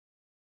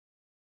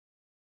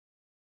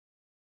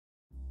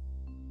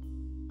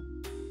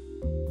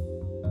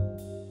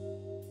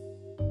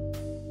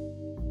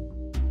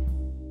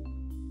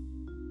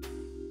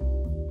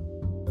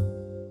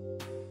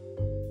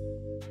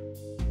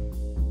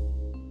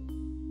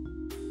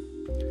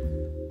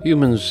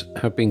Humans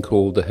have been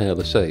called the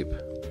hairless ape,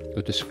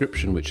 a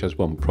description which has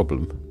one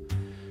problem: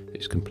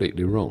 it's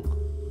completely wrong.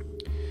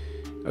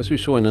 As we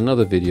saw in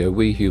another video,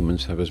 we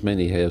humans have as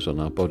many hairs on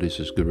our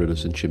bodies as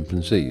gorillas and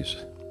chimpanzees.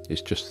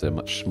 It's just they're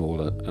much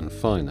smaller and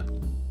finer.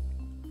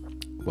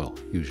 Well,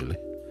 usually.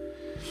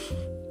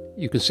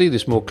 You can see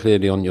this more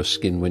clearly on your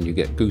skin when you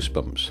get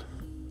goosebumps.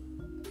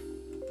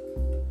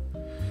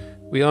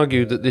 We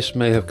argued that this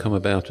may have come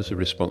about as a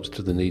response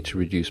to the need to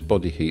reduce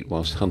body heat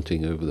whilst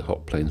hunting over the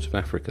hot plains of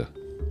Africa.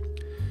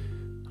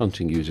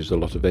 Hunting uses a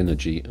lot of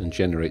energy and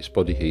generates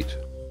body heat.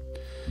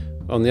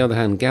 On the other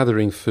hand,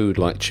 gathering food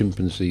like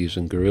chimpanzees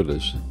and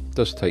gorillas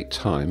does take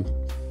time,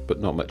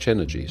 but not much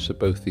energy, so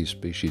both these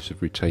species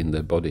have retained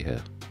their body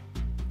hair.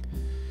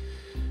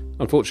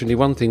 Unfortunately,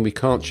 one thing we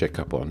can't check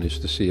up on is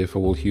to see if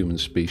all human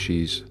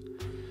species,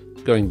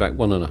 going back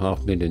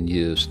 1.5 million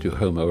years to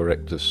Homo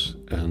erectus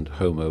and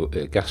Homo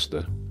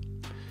ergaster,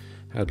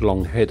 had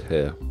long head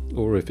hair,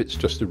 or if it's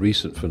just a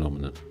recent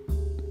phenomenon.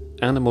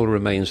 Animal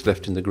remains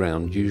left in the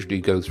ground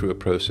usually go through a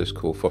process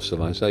called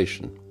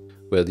fossilization,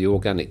 where the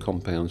organic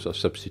compounds are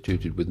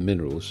substituted with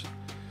minerals,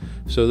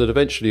 so that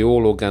eventually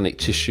all organic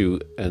tissue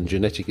and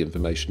genetic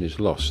information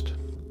is lost.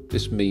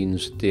 This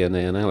means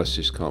DNA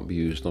analysis can't be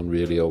used on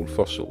really old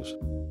fossils.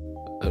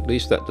 At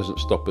least that doesn't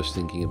stop us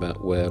thinking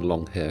about where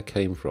long hair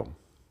came from.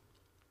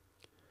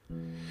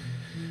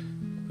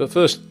 But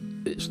first,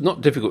 it's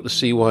not difficult to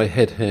see why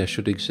head hair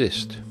should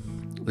exist.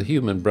 The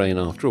human brain,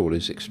 after all,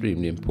 is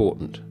extremely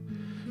important.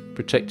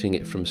 Protecting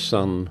it from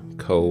sun,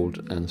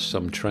 cold, and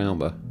some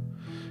trauma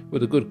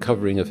with a good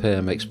covering of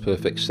hair makes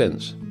perfect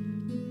sense.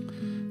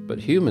 But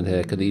human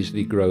hair can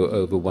easily grow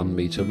over 1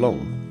 meter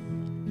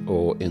long,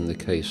 or in the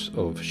case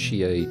of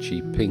Xie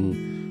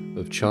Jinping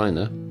of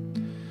China,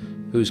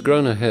 who's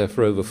grown her hair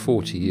for over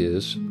 40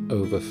 years,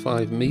 over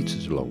 5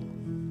 meters long.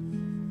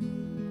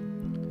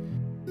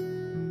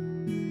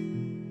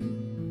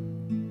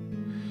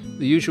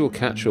 The usual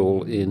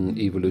catch-all in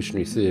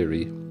evolutionary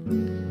theory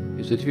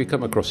is that if you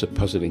come across a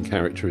puzzling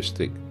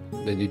characteristic,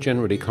 then you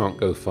generally can't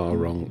go far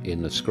wrong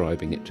in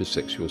ascribing it to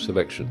sexual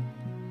selection.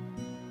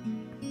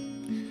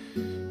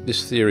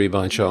 This theory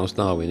by Charles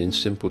Darwin in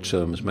simple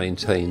terms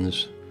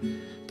maintains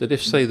that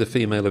if, say, the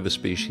female of a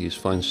species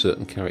finds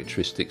certain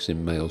characteristics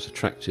in males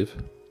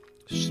attractive,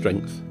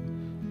 strength,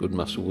 good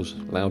muscles,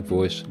 loud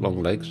voice,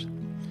 long legs,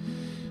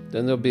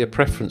 then there'll be a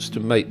preference to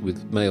mate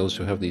with males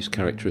who have these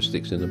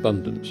characteristics in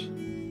abundance.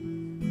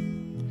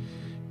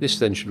 This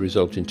then should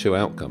result in two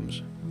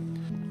outcomes.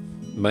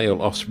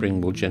 Male offspring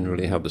will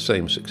generally have the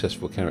same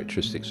successful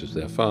characteristics as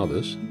their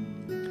fathers,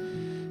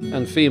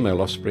 and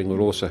female offspring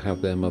will also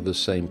have their mother's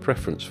same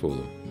preference for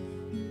them.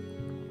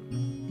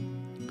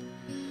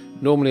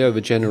 Normally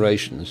over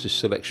generations, this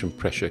selection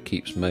pressure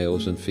keeps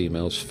males and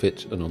females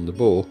fit and on the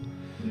ball,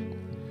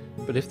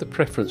 but if the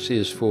preference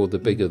is for the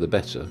bigger the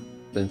better,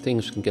 then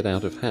things can get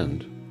out of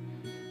hand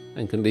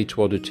and can lead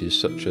to oddities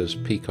such as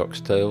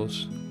peacock's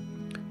tails,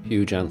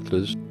 huge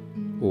antlers,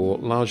 or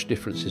large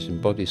differences in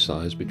body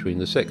size between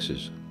the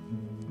sexes.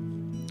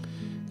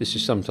 This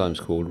is sometimes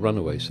called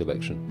runaway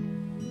selection.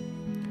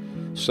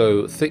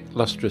 So thick,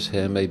 lustrous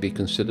hair may be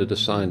considered a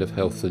sign of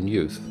health and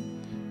youth,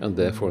 and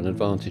therefore an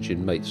advantage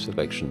in mate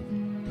selection.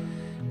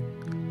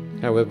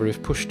 However,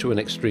 if pushed to an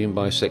extreme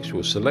by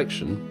sexual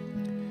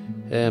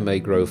selection, hair may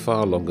grow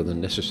far longer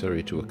than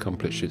necessary to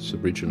accomplish its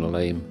original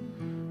aim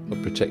of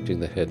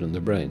protecting the head and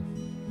the brain.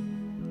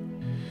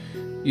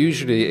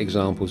 Usually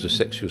examples of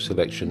sexual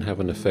selection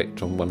have an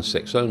effect on one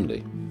sex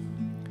only.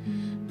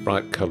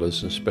 Bright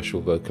colours and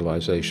special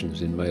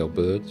vocalizations in male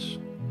birds,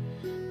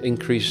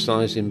 increased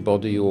size in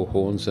body or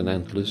horns and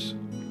antlers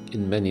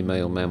in many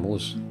male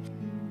mammals,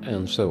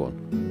 and so on.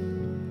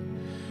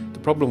 The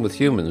problem with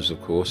humans,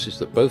 of course, is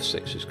that both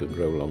sexes can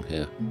grow long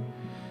hair.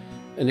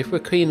 And if we're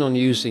keen on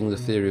using the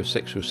theory of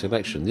sexual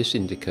selection, this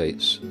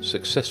indicates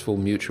successful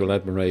mutual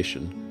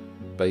admiration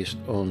based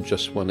on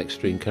just one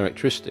extreme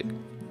characteristic,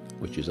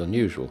 which is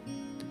unusual,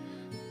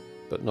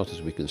 but not,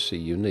 as we can see,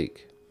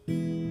 unique.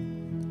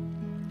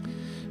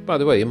 By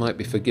the way, you might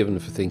be forgiven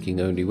for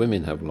thinking only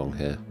women have long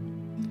hair.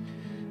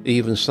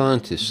 Even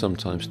scientists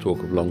sometimes talk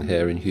of long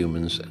hair in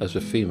humans as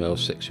a female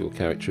sexual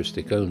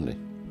characteristic only.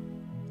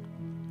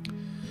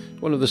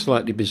 One of the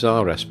slightly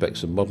bizarre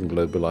aspects of modern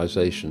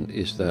globalization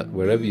is that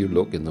wherever you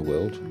look in the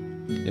world,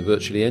 in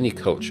virtually any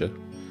culture,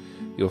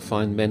 you'll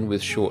find men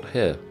with short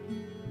hair.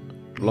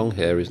 Long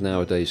hair is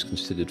nowadays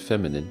considered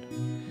feminine,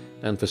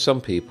 and for some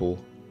people,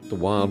 the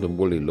wild and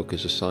woolly look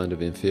is a sign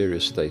of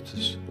inferior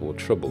status or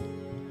trouble.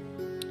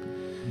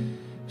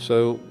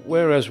 So,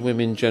 whereas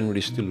women generally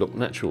still look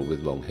natural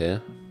with long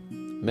hair,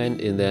 men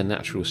in their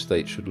natural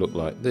state should look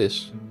like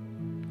this,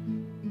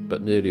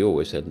 but nearly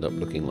always end up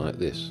looking like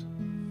this.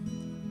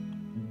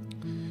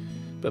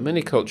 But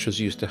many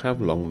cultures used to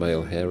have long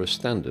male hair as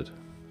standard.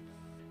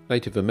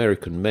 Native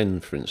American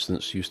men, for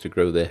instance, used to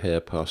grow their hair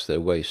past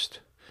their waist,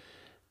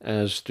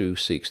 as do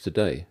Sikhs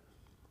today.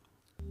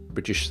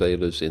 British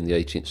sailors in the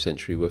 18th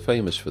century were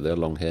famous for their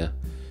long hair,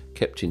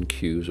 kept in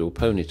queues or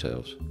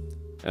ponytails,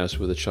 as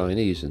were the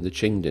Chinese in the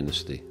Qing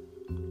dynasty.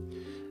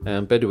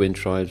 and Bedouin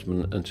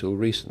tribesmen until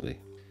recently.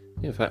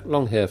 In fact,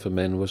 long hair for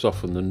men was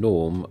often the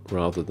norm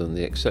rather than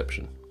the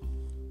exception.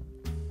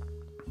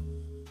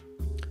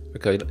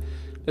 Okay,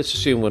 let's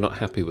assume we're not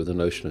happy with the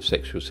notion of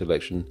sexual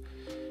selection,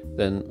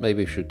 then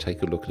maybe we should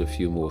take a look at a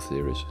few more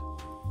theories.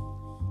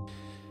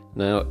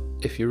 Now,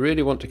 if you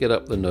really want to get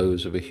up the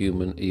nose of a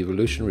human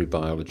evolutionary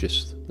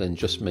biologist, then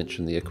just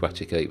mention the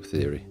aquatic ape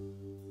theory.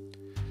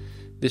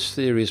 This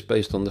theory is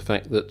based on the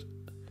fact that,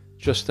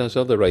 just as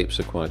other apes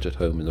are quite at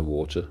home in the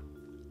water,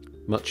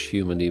 much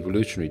human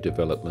evolutionary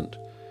development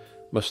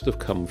must have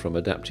come from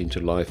adapting to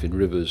life in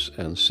rivers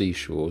and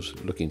seashores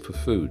looking for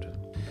food.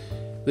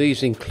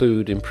 These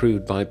include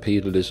improved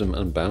bipedalism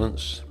and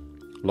balance,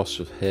 loss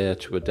of hair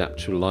to adapt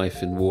to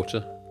life in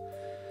water,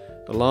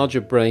 a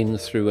larger brain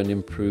through an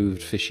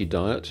improved fishy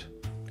diet,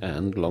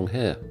 and long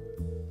hair.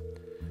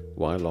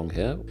 Why long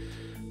hair?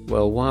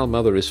 Well, while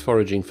mother is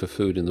foraging for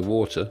food in the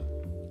water,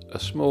 a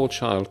small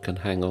child can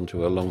hang on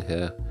to her long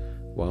hair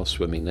while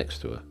swimming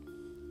next to her.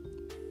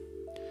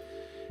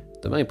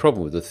 The main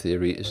problem with the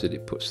theory is that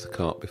it puts the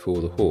cart before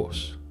the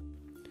horse.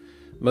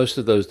 Most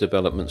of those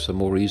developments are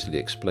more easily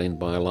explained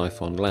by a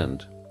life on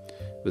land,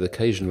 with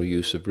occasional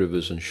use of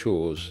rivers and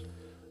shores,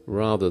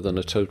 rather than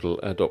a total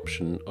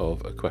adoption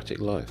of aquatic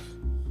life.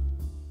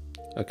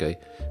 Okay,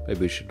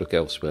 maybe we should look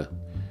elsewhere.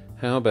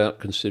 How about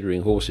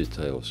considering horses'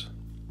 tails?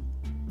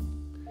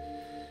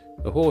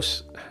 A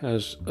horse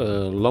has a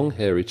long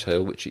hairy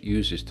tail which it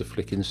uses to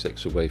flick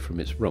insects away from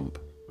its rump.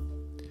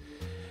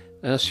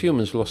 As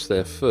humans lost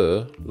their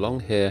fur, long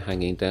hair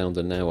hanging down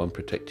the now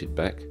unprotected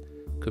back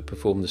could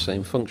perform the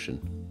same function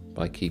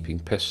by keeping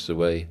pests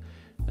away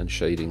and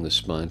shading the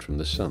spine from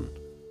the sun.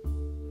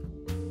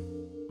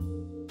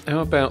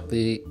 How about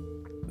the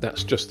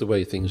 "that's just the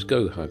way things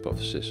go"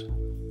 hypothesis?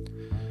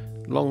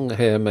 Long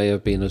hair may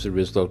have been as a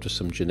result of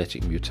some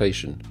genetic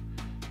mutation,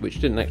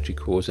 which didn't actually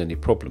cause any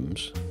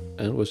problems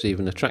and was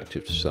even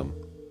attractive to some.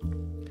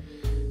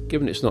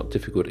 Given it's not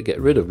difficult to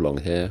get rid of long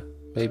hair,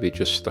 maybe it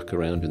just stuck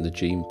around in the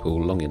gene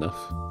pool long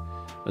enough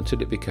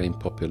until it became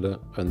popular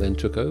and then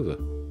took over.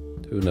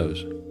 Who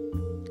knows?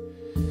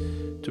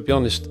 To be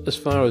honest, as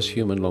far as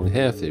human long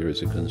hair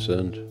theories are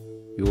concerned,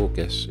 your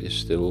guess is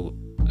still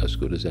as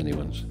good as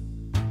anyone's.